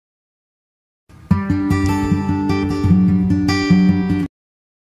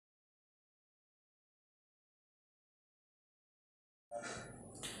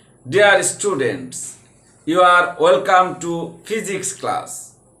Dear students, you are welcome to physics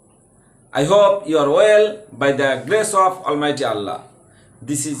class. I hope you are well by the grace of Almighty Allah.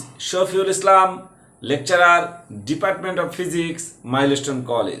 This is SHAFIUl ISLAM, lecturer, Department of Physics, Milestone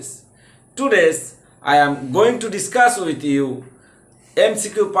College. Today, I am going to discuss with you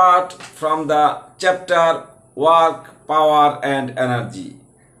MCQ part from the chapter Work, Power and Energy.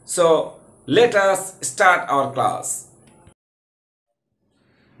 So, let us start our class.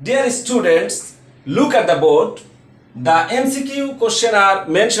 Dear students, look at the board. The MCQ question are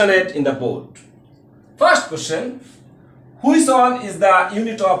mentioned in the board. First question, which one is the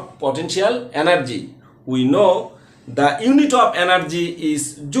unit of potential energy? We know the unit of energy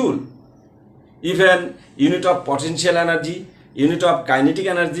is joule. Even unit of potential energy, unit of kinetic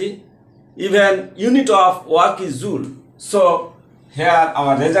energy, even unit of work is joule. So here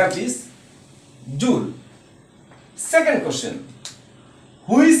our result is joule. Second question,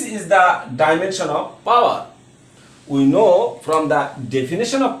 which is the dimension of power? We know from the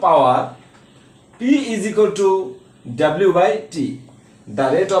definition of power, P is equal to W by T. The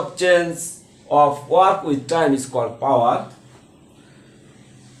rate of change of work with time is called power.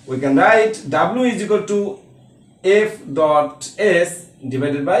 We can write W is equal to F dot S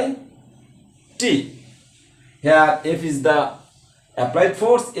divided by T. Here F is the applied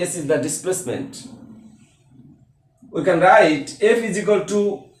force, S is the displacement. We can write F is equal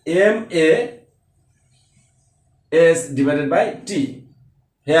to ma S divided by T.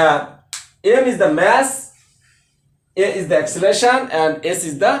 Here m is the mass, a is the acceleration and s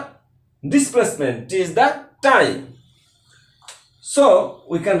is the displacement, t is the time. So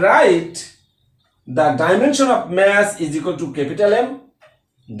we can write the dimension of mass is equal to capital M,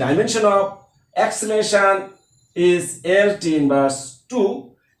 dimension of acceleration is Lt inverse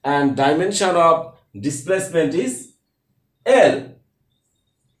 2 and dimension of displacement is L.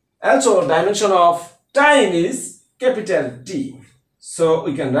 Also dimension of time is capital T. So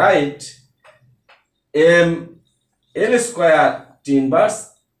we can write m L square T inverse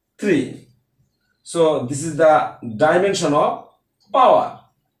 3. So this is the dimension of power.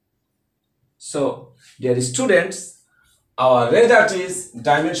 So dear students, our result is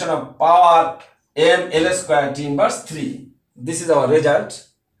dimension of power m L square T inverse 3. This is our result.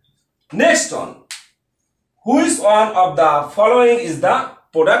 Next one. Which one of the following is the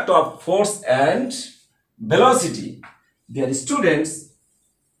product of force and velocity? Dear students,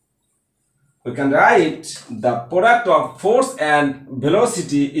 we can write the product of force and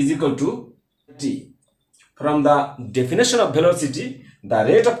velocity is equal to T. From the definition of velocity, the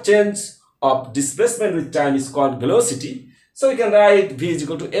rate of change of displacement with time is called velocity. So we can write V is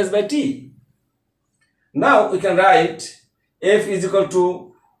equal to S by T. Now we can write F is equal to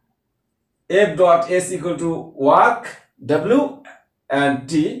F dot S equal to work, W and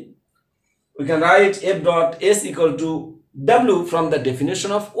T. We can write F dot S equal to W from the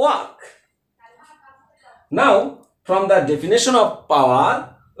definition of work. Now, from the definition of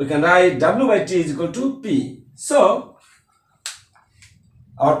power, we can write W by T is equal to P. So,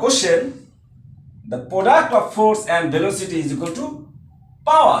 our question, the product of force and velocity is equal to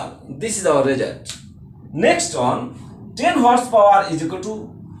power. This is our result. Next one, 10 horsepower is equal to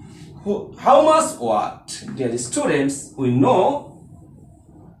how much watt? Dear students, we know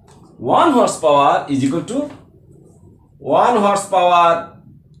 1 horsepower is equal to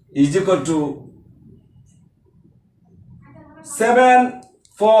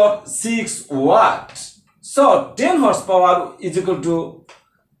 746 watt. So 10 horsepower is equal to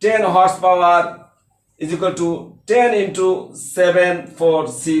 10 horsepower is equal to 10 into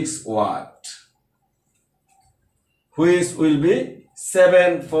 746 watt, which will be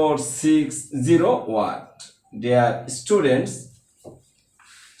 7460 watt. Dear students,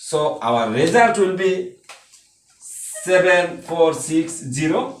 so our result will be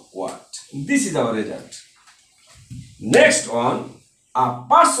 7460 watt. This is our result. Next one, a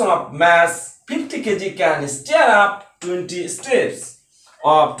person of mass 50 kg can stair up 20 steps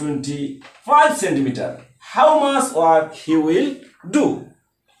of 25 centimeter. How much work he will do?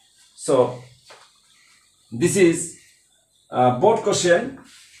 So this is board question,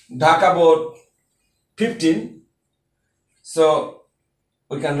 Dhaka board 15. So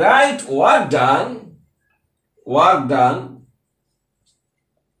we can write work done,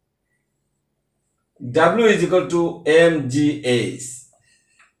 W is equal to mgs.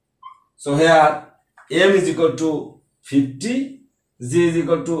 So here m is equal to 50, g is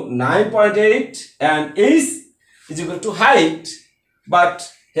equal to 9.8 and h is equal to height,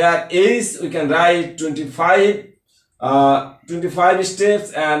 but here h we can write 25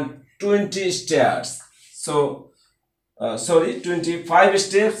 steps and 20 stairs. So 25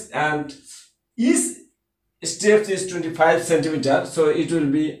 steps, and each steps is 25 centimeter, so it will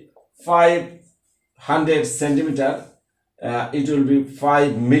be 500 centimeter. It will be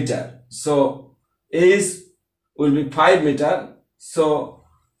 5 meter, so is will be 5 meter. So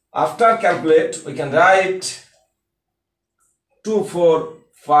after calculate, we can write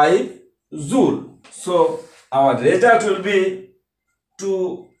 245 joule. So our result will be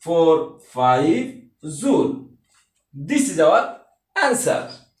 245 joule. This is our answer.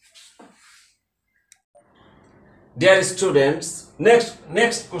 Dear students,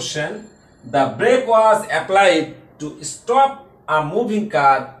 next question. The brake was applied to stop a moving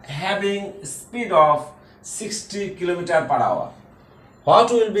car having speed of 60 km/h.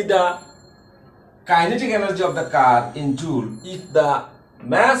 What will be the kinetic energy of the car in joule if the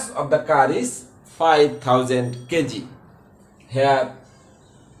mass of the car is 5000 kg? Here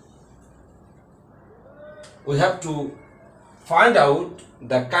we have to find out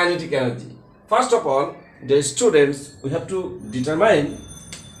the kinetic energy. First of all, the students, we have to determine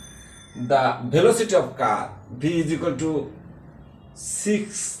the velocity of car. V is equal to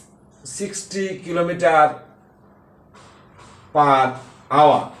 60 km/h.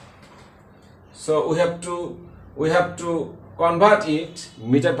 So we have to convert it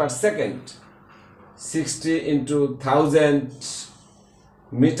meter per second. 60 into 1000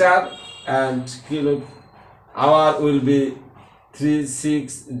 meter, and kilo hour will be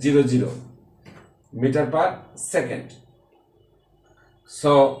 3600 meter per second.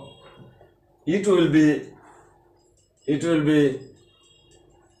 So it will be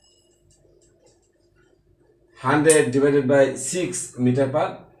 100 divided by 6 meter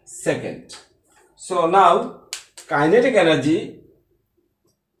per second. So now kinetic energy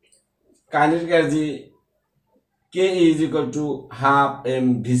K is equal to half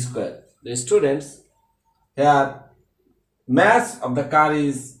mv square. The students, here mass of the car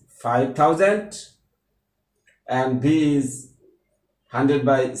is 5000 and v is 100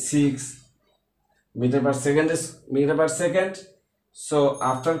 by 6 meter per second. So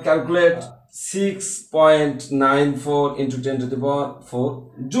after calculate 6.94 into 10 to the power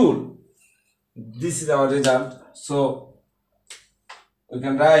 4 joule. This is our result. So we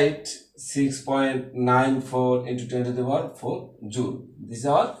can write 6.94 into 10 to the power 4 joule. This is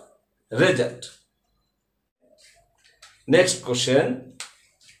our result. Next question.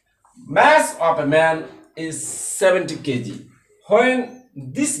 Mass of a man is 70 kg. When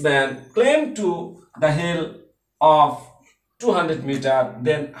this man climbed to the hill of 200 meter,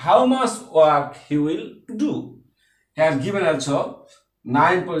 then how much work he will do? Here given also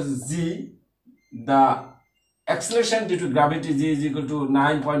 9.g, the acceleration due to gravity g is equal to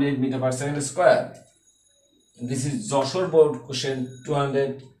 9.8 meter per second square. This is Joshua board question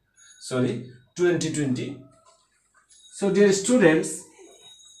 2020. So dear students,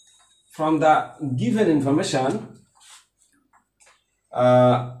 from the given information,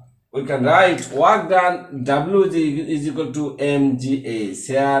 we can write work done W is equal to mga.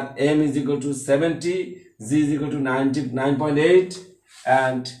 Here m is equal to 70, g is equal to 9.8,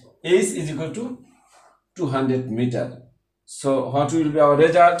 and h is equal to 200 meter. So what will be our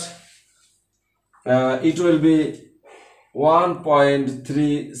result? It will be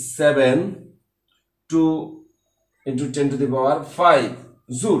 1.372 into 10 to the power 5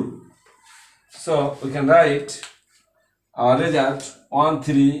 joule. So we can write our result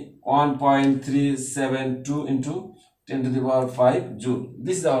 1.372 into 10 to the power 5 joule.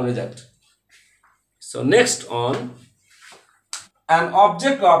 This is our result. So next on, an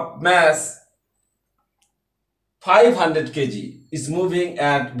object of mass 500 kg is moving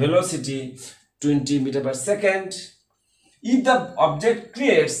at velocity 20 meter per second. If the object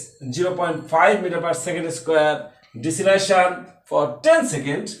creates 0.5 meter per second square deceleration for 10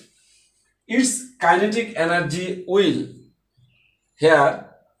 seconds, its kinetic energy will. Here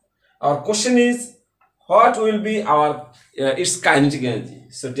our question is, what will be our its kinetic energy?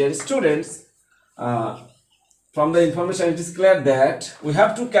 So dear students, from the information it is clear that we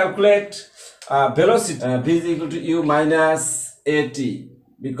have to calculate velocity v is equal to u minus at,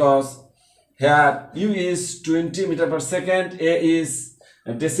 because here u is 20 meter per second, a is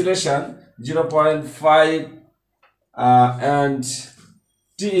deceleration 0.5 and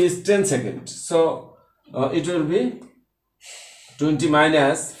t is 10 seconds. So it will be 20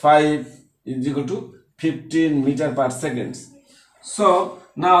 minus 5 is equal to 15 meter per second. So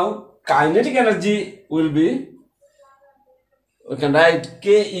now kinetic energy will be, we can write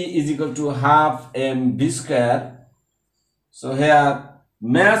Ke is equal to half mv square. So here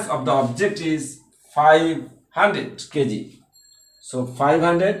mass of the object is 500 kg. So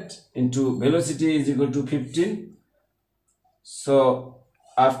 500 into velocity is equal to 15 So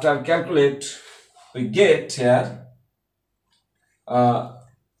after calculate, we get here,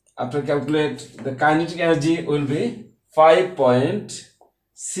 after calculate, the kinetic energy will be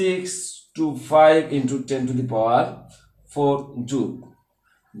 5.625 into 10 to the power 4 joule.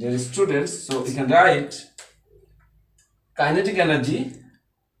 Dear students, so we can write kinetic energy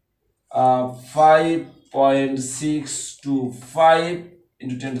 5.625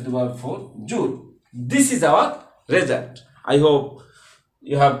 into 10 to the power 4 joule. This is our result. I hope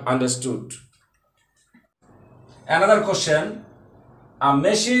you have understood. Another question. A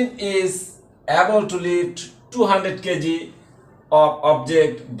machine is able to lift 200 kg of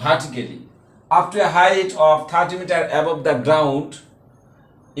object vertically up to a height of 30 meters above the ground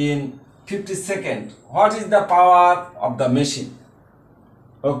in 50 seconds. What is the power of the machine?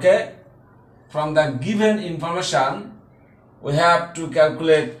 Okay, from the given information we have to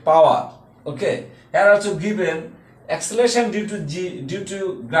calculate power. Okay, here also given acceleration due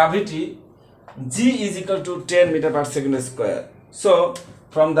to gravity, g is equal to 10 meter per second square. So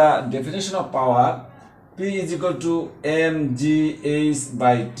from the definition of power, P is equal to mgh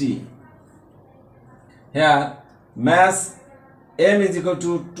by T. Here mass m is equal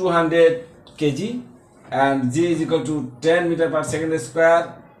to 200 kg and g is equal to 10 meter per second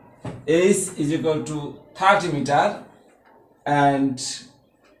square, h is equal to 30 meter and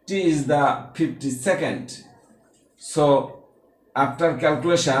t is the 50 second. So after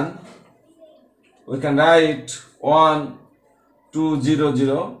calculation we can write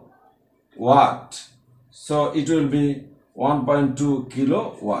 1200 watt, so it will be 1.2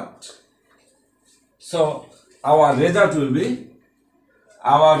 kilowatt. So our result will be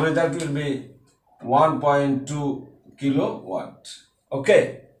 1.2 kilowatt.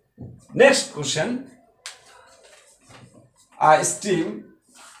 Okay, next question. Still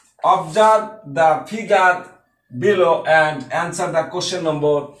observe the figure below and answer the question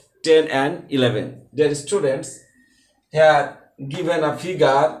number 10 and 11. Dear students, here given a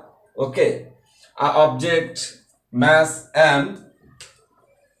figure, okay, a object mass m.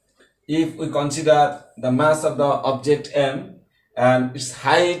 If we consider the mass of the object m and its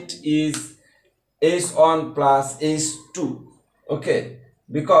height is h1 plus h2, okay,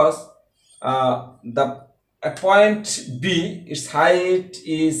 because the at point B its height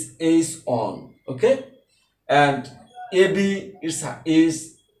is h1, okay, and AB its height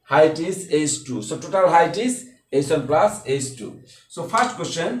is h2, so total height is h1 plus h2. So first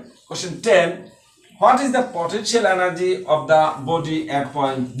question 10, what is the potential energy of the body at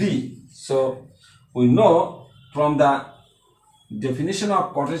point B? So we know from the definition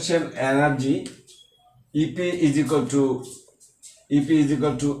of potential energy, EP is equal to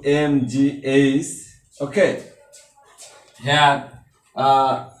mgh. Okay, here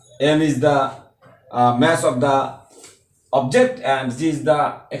m is the mass of the object and g is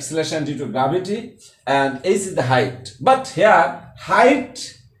the acceleration due to gravity and h is the height. But here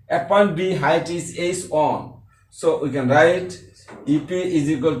height at point B, height is h1, so we can write EP is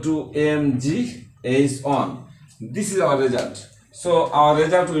equal to mg h1. This is our result. So our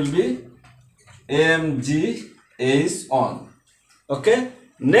result will be mg h1. Okay,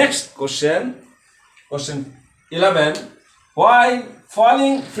 next question 11. While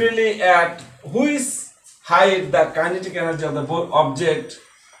falling freely at which height the kinetic energy of the object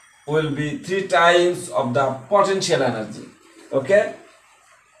will be 3 times of the potential energy. Okay,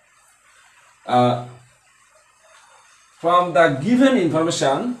 from the given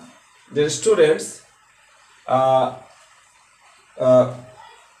information, the students,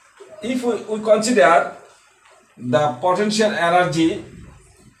 if we consider the potential energy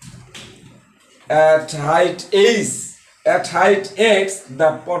at height h, at height x,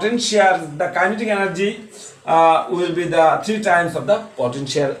 the kinetic energy will be the 3 times of the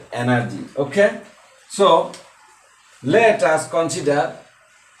potential energy. Okay, so let us consider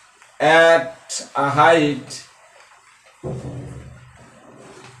at a height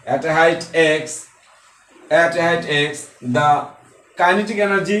x, the kinetic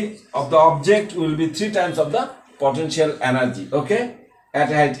energy of the object will be 3 times of the potential energy. Okay,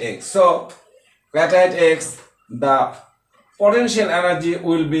 at height x. So at height x, the potential energy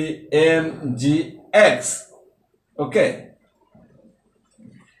will be mgx. Okay,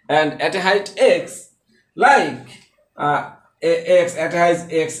 and at height x, like x at height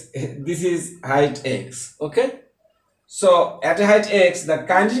x, this is height x. Okay, so at height x, the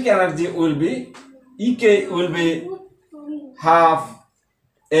kinetic energy will be ek will be half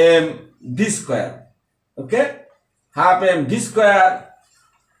mv square. Okay, half mv square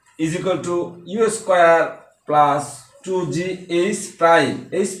is equal to u square plus 2g h prime.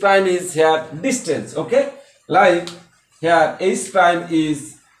 H prime is here distance. Okay, like here H prime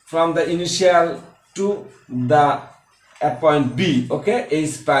is from the initial to the at point B, okay,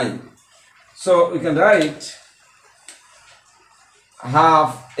 H prime. So we can write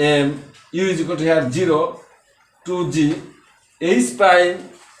half m u is equal to here 0 to g. H prime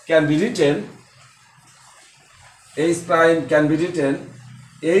can be written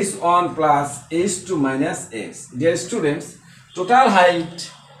h1 plus h2 minus x. Dear students, total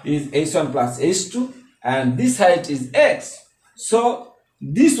height is h1 plus h2 and this height is x. So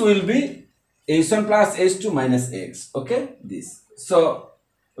this will be h1 plus h2 minus x, okay, this. So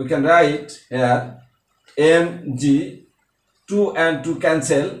we can write here mg, 2 and 2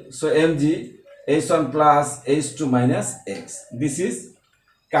 cancel, so mg h1 plus h2 minus x. This is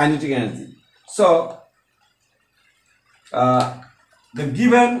kinetic energy. So the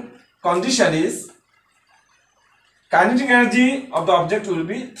given condition is kinetic energy of the object will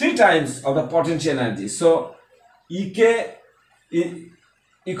be 3 times of the potential energy. So Ek is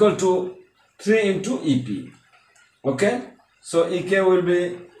equal to 3 into Ep. Okay, so Ek will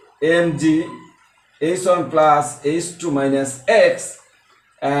be mg h1 plus h2 minus x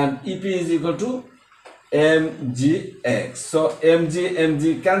and Ep is equal to mgx. So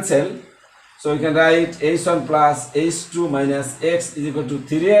mg cancel. So we can write h1 plus h2 minus x is equal to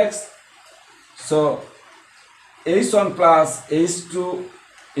 3x. So h1 plus h2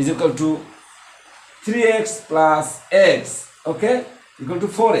 is equal to 3x plus x, okay, equal to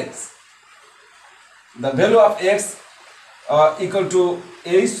 4x. The value of x equal to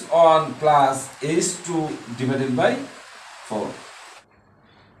h1 plus h2 divided by 4.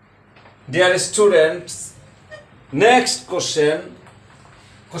 Dear students, next question,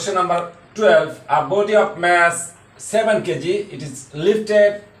 question number 12. A body of mass 7 kg, it is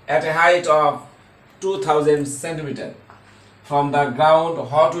lifted at a height of 2000 centimeter from the ground.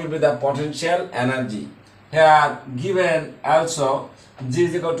 What will be the potential energy? Here given also g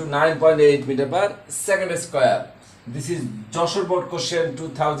is equal to 9.8 meter per second square. This is Joshua board question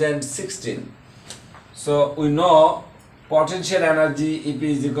 2016. So we know potential energy EP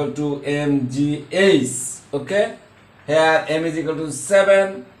is equal to mgh, okay. Here m is equal to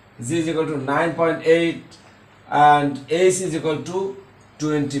 7, g is equal to 9.8 and h is equal to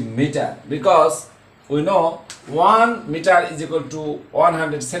 20 meter, because we know 1 meter is equal to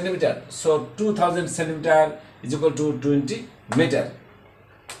 100 centimeter, so 2000 centimeter is equal to 20 meter.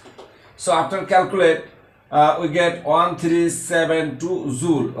 So after calculate we get 1372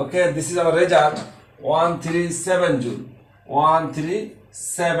 joule, okay. This is our result, 137 joule,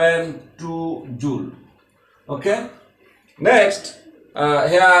 1372 joule, okay. Next,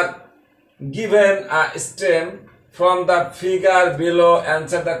 here given a stem from the figure below,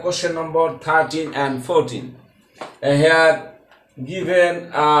 answer the question number 13 and 14. Here given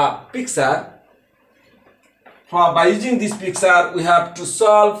a picture. By using this picture, we have to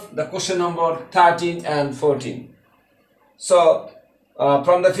solve the question number 13 and 14. So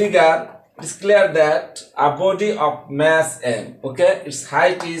from the figure, it is clear that a body of mass m, okay, its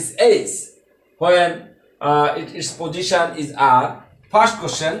height is h, when its position is r. First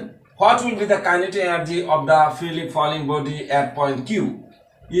question, what will be the kinetic energy of the freely falling body at point Q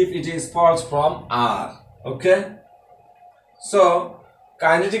if it is falls from r, okay. So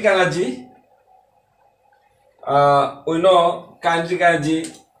kinetic energy, we know kinetic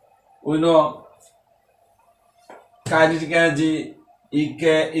energy Ek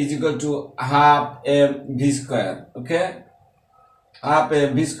is equal to half mv square, okay. Half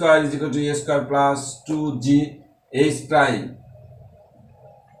mv square is equal to a square plus 2g h prime.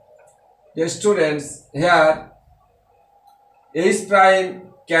 Dear students, here h prime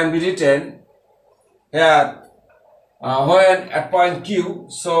can be written here when at point Q,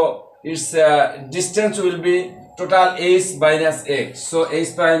 so its distance will be total h minus x, so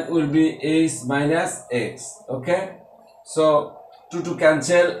h prime will be h minus x, okay. So 2 to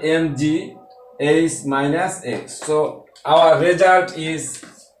cancel mg h minus x. So our result is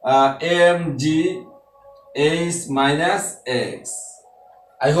mg h minus x.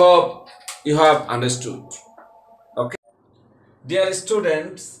 I hope you have understood, okay. Dear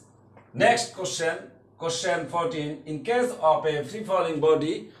students, next question, question 14. In case of a free falling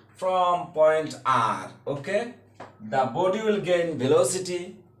body from point R, okay, the body will gain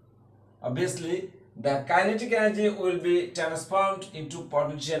velocity. Obviously the kinetic energy will be transformed into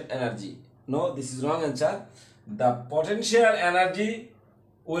potential energy. No, this is wrong answer. The potential energy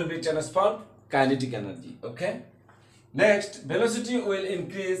will be transformed kinetic energy, okay. Next, velocity will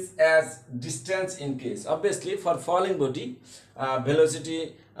increase as distance increase. Obviously for falling body,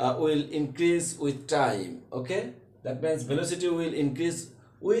 velocity will increase with time, okay. That means velocity will increase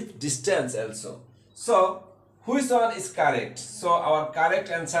with distance also. So which one is correct? So our correct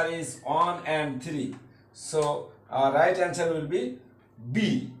answer is 1 and 3. So our right answer will be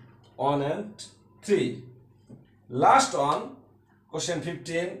B, 1 and 3. Last one, question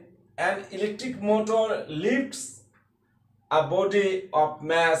 15. An electric motor lifts a body of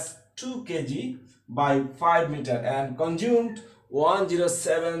mass 2 kg by 5 meter and consumed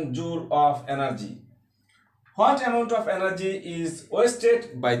 107 joule of energy. What amount of energy is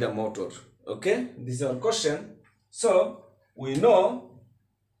wasted by the motor? Okay, this is our question. So we know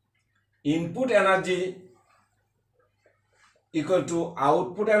input energy equal to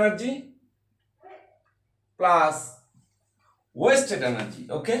output energy plus wasted energy.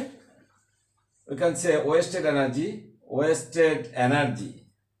 Okay, we can say wasted energy.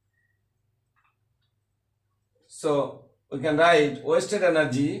 So we can write wasted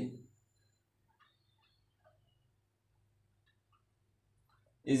energy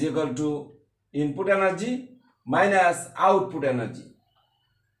is equal to input energy minus output energy.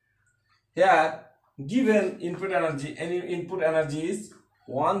 Here given input energy is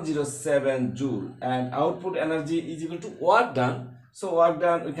 107 joule and output energy is equal to work done. So work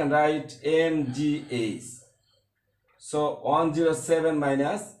done we can write mgh. So 107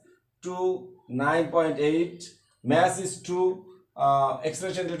 minus 2, 9.8, mass is 2,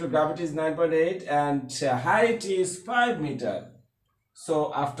 acceleration due to gravity is 9.8 and height is 5 meter.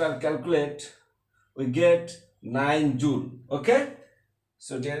 So after calculate we get 9 joule. Okay,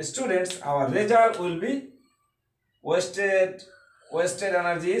 so dear students, our result will be wasted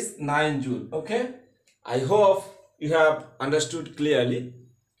energy is 9 joule. Okay, I hope you have understood clearly.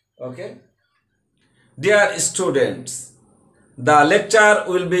 Okay, dear students, the lecture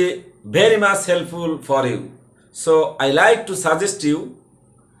will be very much helpful for you. So I like to suggest you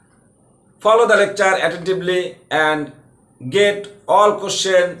follow the lecture attentively and get all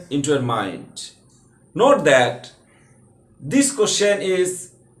questions into your mind. Note that this question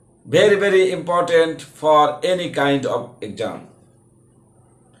is very important for any kind of exam.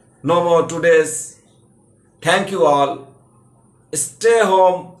 No more today's. Thank you all. Stay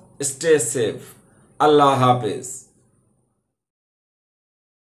home, stay safe. Allah Hafiz.